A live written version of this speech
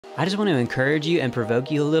I just want to encourage you and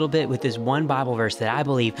provoke you a little bit with this one Bible verse that I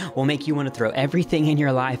believe will make you want to throw everything in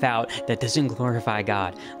your life out that doesn't glorify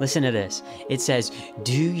God. Listen to this. It says,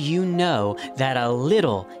 "Do you know that a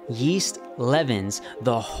little yeast leavens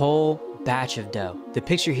the whole batch of dough?" The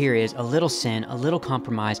picture here is a little sin, a little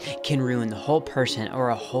compromise can ruin the whole person or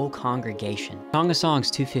a whole congregation. Song of Songs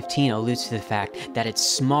 2:15 alludes to the fact that it's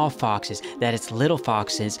small foxes, that it's little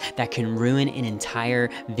foxes that can ruin an entire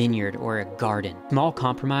vineyard or a garden. Small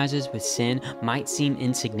compromises with sin might seem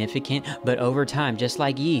insignificant, but over time, just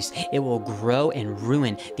like yeast, it will grow and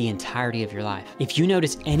ruin the entirety of your life. If you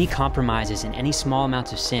notice any compromises in any small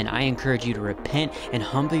amounts of sin, I encourage you to repent and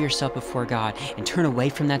humble yourself before God and turn away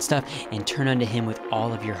from that stuff and turn unto Him with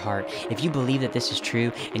all of your heart. If you believe that this is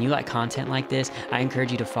true and you like content like this, I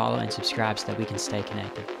encourage you to follow and subscribe so that we can stay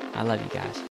connected. I love you guys.